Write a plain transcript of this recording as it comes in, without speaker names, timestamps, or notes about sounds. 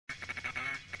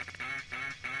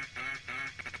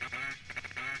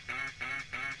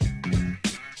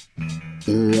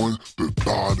on the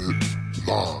dotted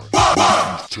line.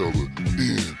 News Teller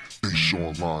and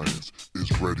Deshaun Lyons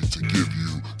is ready to give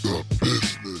you the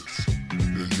business.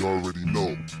 And you already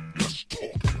know, let's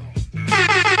talk about it.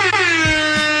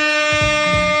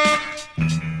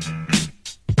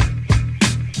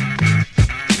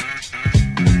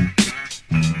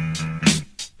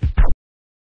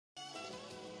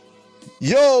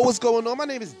 Yo, what's going on? My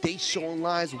name is Deshaun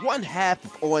Lyons, one half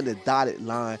of On the Dotted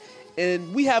Line,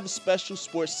 and we have a special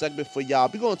sports segment for y'all.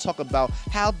 We're going to talk about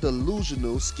how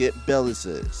delusional Skip Bayless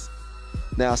is.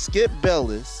 Now, Skip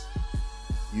Bayless,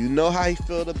 you know how he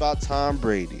felt about Tom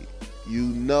Brady. You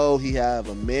know he have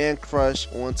a man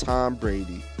crush on Tom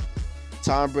Brady.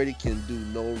 Tom Brady can do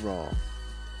no wrong.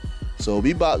 So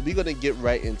we're going to get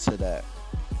right into that.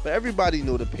 But everybody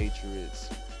knew the Patriots.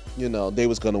 You know, they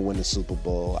was going to win the Super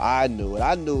Bowl. I knew it.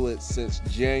 I knew it since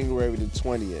January the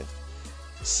 20th.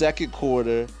 Second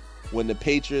quarter, when the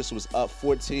Patriots was up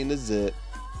 14-0,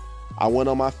 I went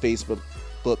on my Facebook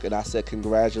and I said,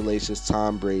 congratulations,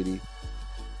 Tom Brady.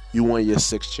 You won your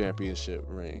 6th championship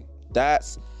ring.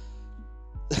 That's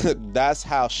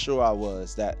how sure I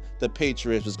was that the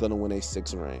Patriots was going to win a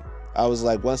 6th ring. I was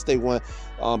like, once they won,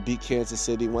 beat Kansas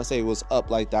City, once they was up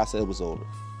like that, I said it was over.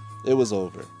 It was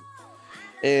over.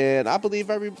 And I believe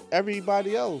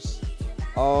everybody else,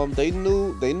 they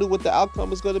knew what the outcome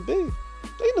was going to be.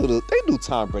 They knew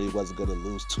Tom Brady wasn't going to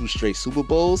lose 2 straight Super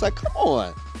Bowls. Like, come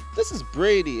on, this is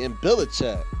Brady and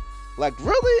Belichick. Like,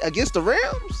 really, against the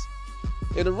Rams?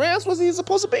 And the Rams wasn't even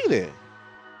supposed to be there.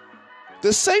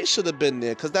 The Saints should have been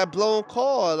there because that blown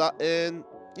call, and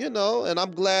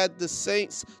I'm glad the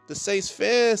Saints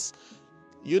fans,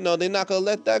 they're not gonna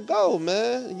let that go,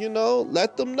 man.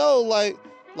 Let them know, like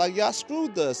y'all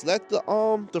screwed us. Let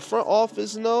the front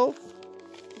office know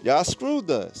y'all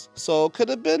screwed us. So it could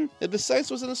have been, if the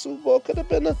Saints was in the Super Bowl, could have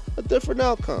been a different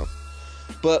outcome.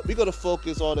 But we're gonna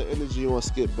focus all the energy on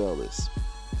Skip Bayless.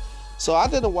 So I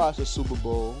didn't watch the Super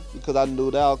Bowl because I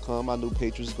knew the outcome. I knew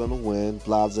Patriots was gonna win,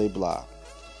 blah, blah, blah.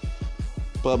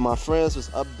 But my friends was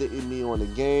updating me on the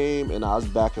game, and I was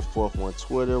back and forth on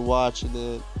Twitter watching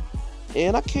it.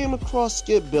 And I came across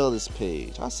Skip Bayless'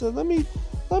 page. I said, let me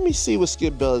see what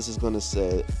Skip Bayless is going to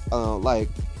say. Bill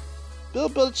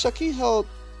Belichick, he held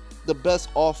the best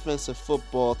offensive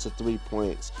football to 3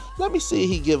 points. Let me see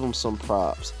he give him some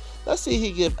props. Let's see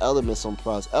he give Edelman some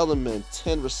props. Edelman,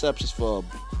 10 receptions for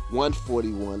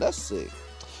 141. Let's see.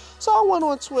 So I went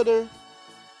on Twitter,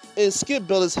 and Skip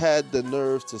Bayless had the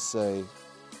nerve to say,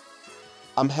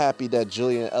 I'm happy that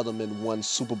Julian Edelman won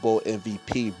Super Bowl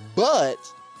MVP, but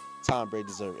Tom Brady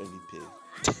deserved MVP.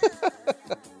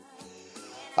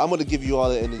 I'm going to give you all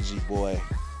the energy, boy.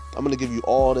 I'm going to give you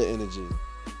all the energy.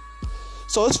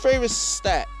 So his favorite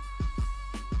stat,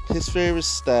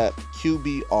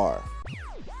 QBR.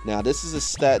 Now, this is a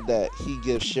stat that he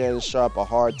gives Shannon Sharpe a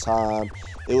hard time.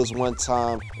 It was one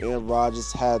time Aaron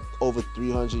Rodgers had over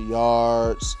 300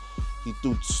 yards. He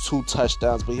threw 2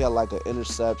 touchdowns, but he had like an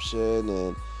interception,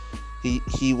 and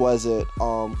he wasn't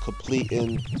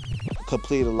completing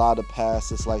a lot of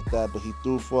passes like that, but he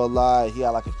threw for a lot. He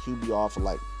had like a QBR for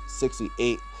like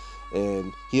 68,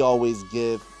 and he always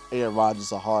give Aaron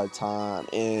Rodgers a hard time,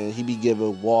 and he be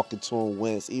giving walking to him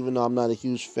Wentz, even though I'm not a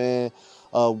huge fan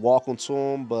of walking to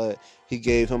him, but he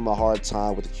gave him a hard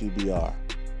time with the QBR.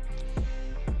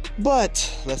 But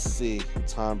let's see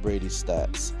Tom Brady's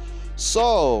stats.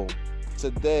 So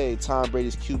today, Tom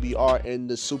Brady's QBR in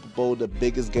the Super Bowl, the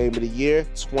biggest game of the year,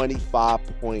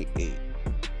 25.8.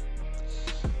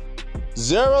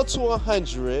 0 to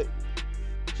 100,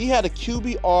 he had a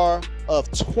QBR of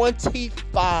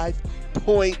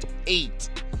 25.8.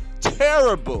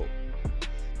 Terrible.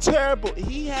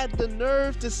 He had the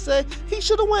nerve to say he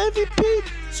should have won MVP.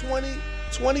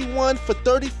 21 for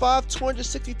 35,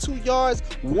 262 yards,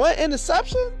 1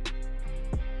 interception.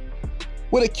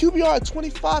 With a QBR at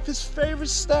 25, his favorite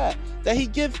stat, that he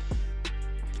give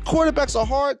quarterbacks a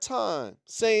hard time,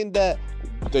 saying that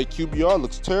their QBR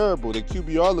looks terrible, their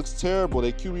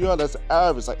QBR that's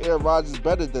average, like Aaron Rodgers is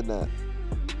better than that.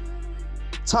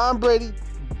 Tom Brady,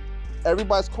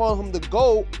 everybody's calling him the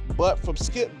GOAT, but from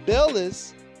Skip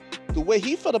Bayless, the way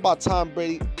he felt about Tom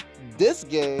Brady this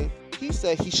game, he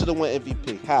said he should have won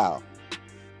MVP. How,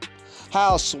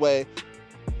 Sway?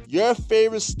 Your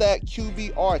favorite stat,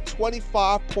 QBR,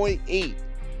 25.8.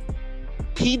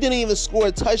 He didn't even score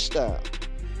a touchdown.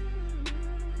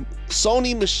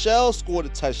 Sony Michel scored a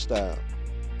touchdown.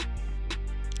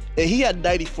 And he had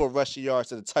 94 rushing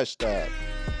yards and a touchdown.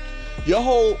 Your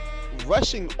whole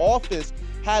rushing offense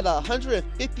had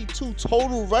 152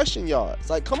 total rushing yards.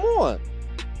 Like, come on.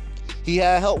 He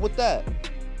had help with that.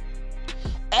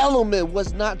 element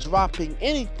was not dropping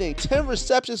anything. 10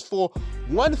 receptions for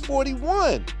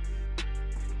 141.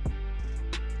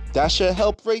 That should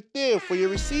help right there for your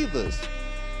receivers.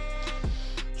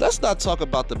 Let's not talk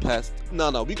about the pass.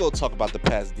 No, we gonna talk about the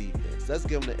pass defense. Let's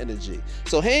give him the energy.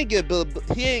 So he ain't give Bill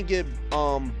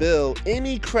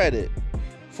any credit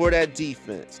for that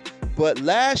defense. But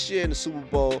last year in the Super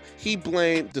Bowl, he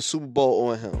blamed the Super Bowl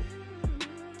on him.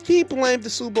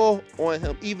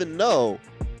 Even though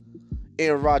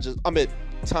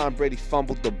Tom Brady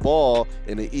fumbled the ball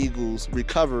and the Eagles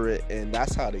recovered it, and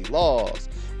that's how they lost.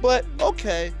 But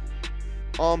okay,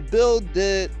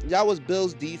 y'all was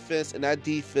Bill's defense, and that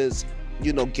defense,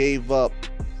 gave up,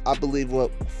 I believe,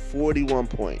 41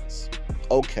 points.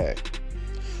 Okay,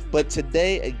 but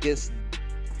today against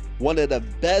one of the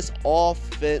best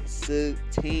offensive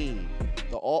team,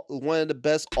 one of the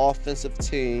best offensive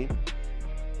team,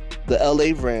 the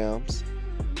LA Rams.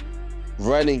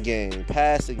 Running game,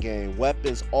 passing game,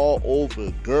 weapons all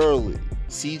over. Gurley,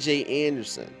 CJ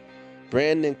Anderson,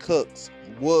 Brandon Cooks,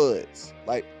 Woods.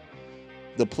 Like,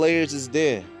 the players is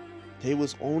there. They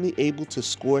was only able to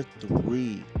score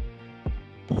 3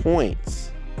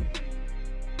 points.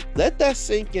 Let that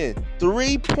sink in.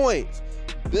 3 points.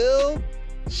 Bill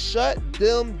shut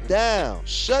them down.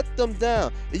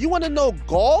 And you want to know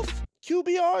golf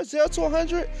QBR 0 to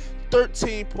 100?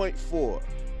 13.4.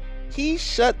 He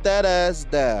shut that ass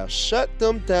down. Shut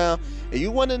them down. And you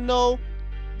want to know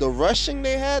the rushing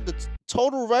they had? The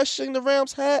total rushing the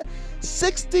Rams had?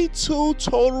 62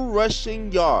 total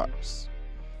rushing yards.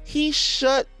 He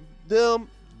shut them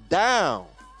down.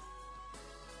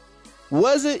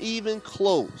 Wasn't even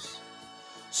close.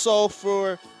 So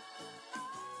for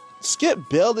Skip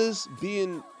Bayless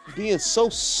being so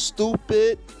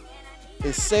stupid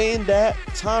and saying that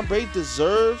Tom Brady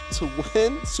deserved to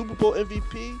win Super Bowl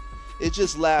MVP, it's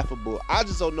just laughable. I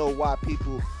just don't know why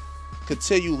people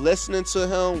continue listening to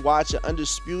him, watching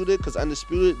Undisputed, because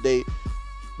Undisputed, the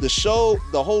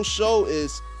whole show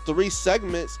is 3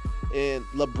 segments, and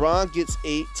LeBron gets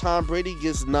 8, Tom Brady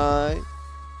gets 9,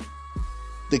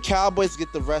 the Cowboys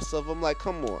get the rest of them. Like,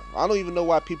 come on. I don't even know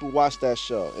why people watch that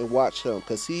show and watch him,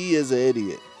 because he is an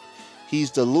idiot.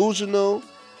 He's delusional.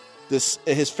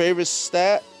 His favorite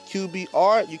stat,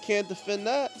 QBR, you can't defend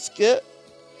that, Skip.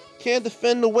 Can't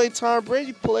defend the way Tom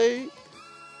Brady played.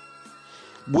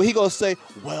 Well, he gonna say,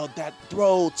 well, that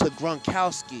throw to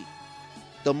Gronkowski,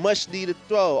 the much needed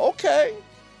throw. Okay,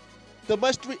 the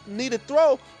much needed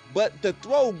throw, but the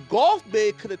throw Goff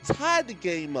made could have tied the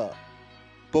game up.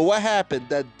 But what happened?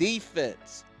 The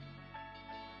defense.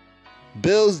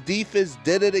 Bill's defense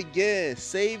did it again.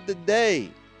 Saved the day.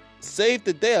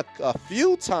 A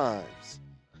few times.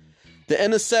 The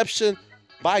interception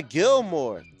by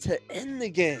Gilmore to end the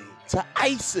game, to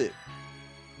ice it.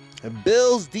 And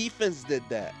Bill's defense did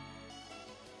that.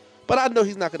 But I know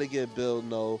he's not going to give Bill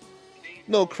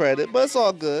no credit, but it's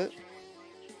all good.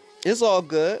 It's all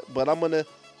good, but I'm going to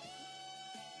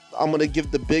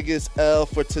give the biggest L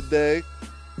for today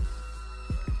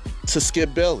to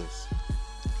Skip Bayless.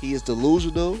 He is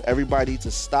delusional. Everybody needs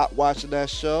to stop watching that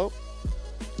show.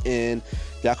 And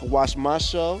y'all can watch my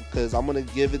show, because I'm going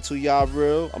to give it to y'all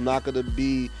real. I'm not going to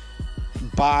be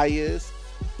biased,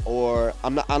 or I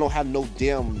don't have no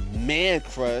damn man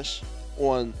crush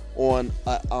on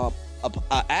a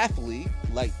athlete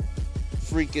like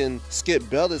freaking Skip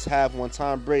Bayless have on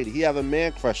Tom Brady. He have a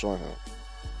man crush on him.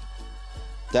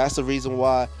 That's the reason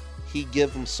why he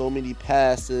give him so many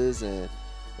passes, and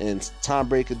Tom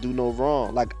Brady could do no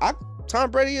wrong. Like,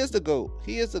 Tom Brady is the GOAT.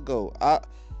 He is the GOAT. I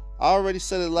already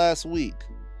said it last week,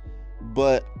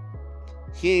 but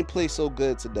he ain't played so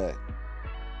good today.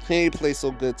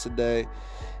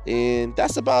 And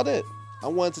that's about it. I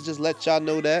wanted to just let y'all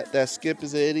know that Skip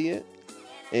is an idiot.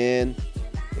 And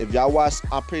if y'all watch,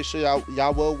 I'm pretty sure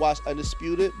y'all will watch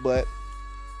Undisputed, but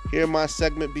hear my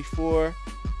segment before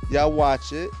y'all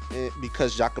watch it,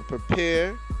 because y'all can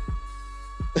prepare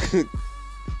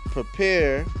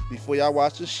before y'all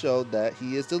watch the show that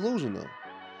he is delusional.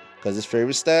 Because his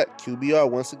favorite stat, QBR,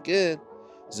 once again,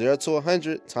 0 to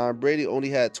 100, Tom Brady only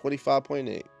had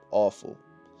 25.8. Awful.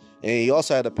 And he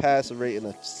also had a passer rating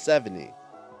of 70.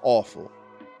 Awful.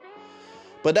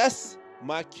 But that's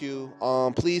my cue.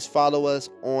 Please follow us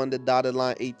on the Dotted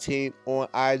Line 18 on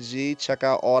IG. Check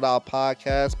out all our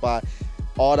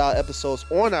episodes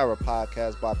on our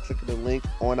podcast by clicking the link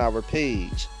on our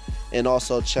page. And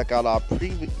also check out our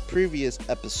previous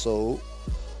episodes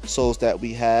that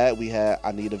we had.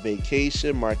 I Need a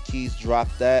Vacation. Marquise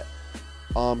dropped that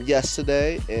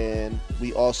yesterday. And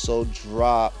we also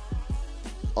dropped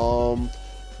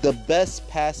the best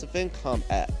passive income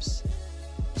apps.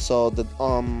 So the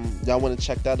y'all want to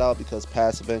check that out because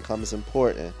passive income is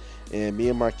important. And me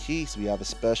and Marquise, we have a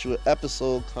special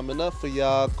episode coming up for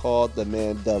y'all called the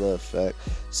Mandela Effect.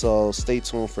 So stay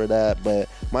tuned for that. But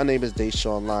my name is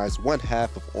Deshaun Lyons, one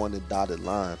half of On the Dotted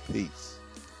Line. Peace.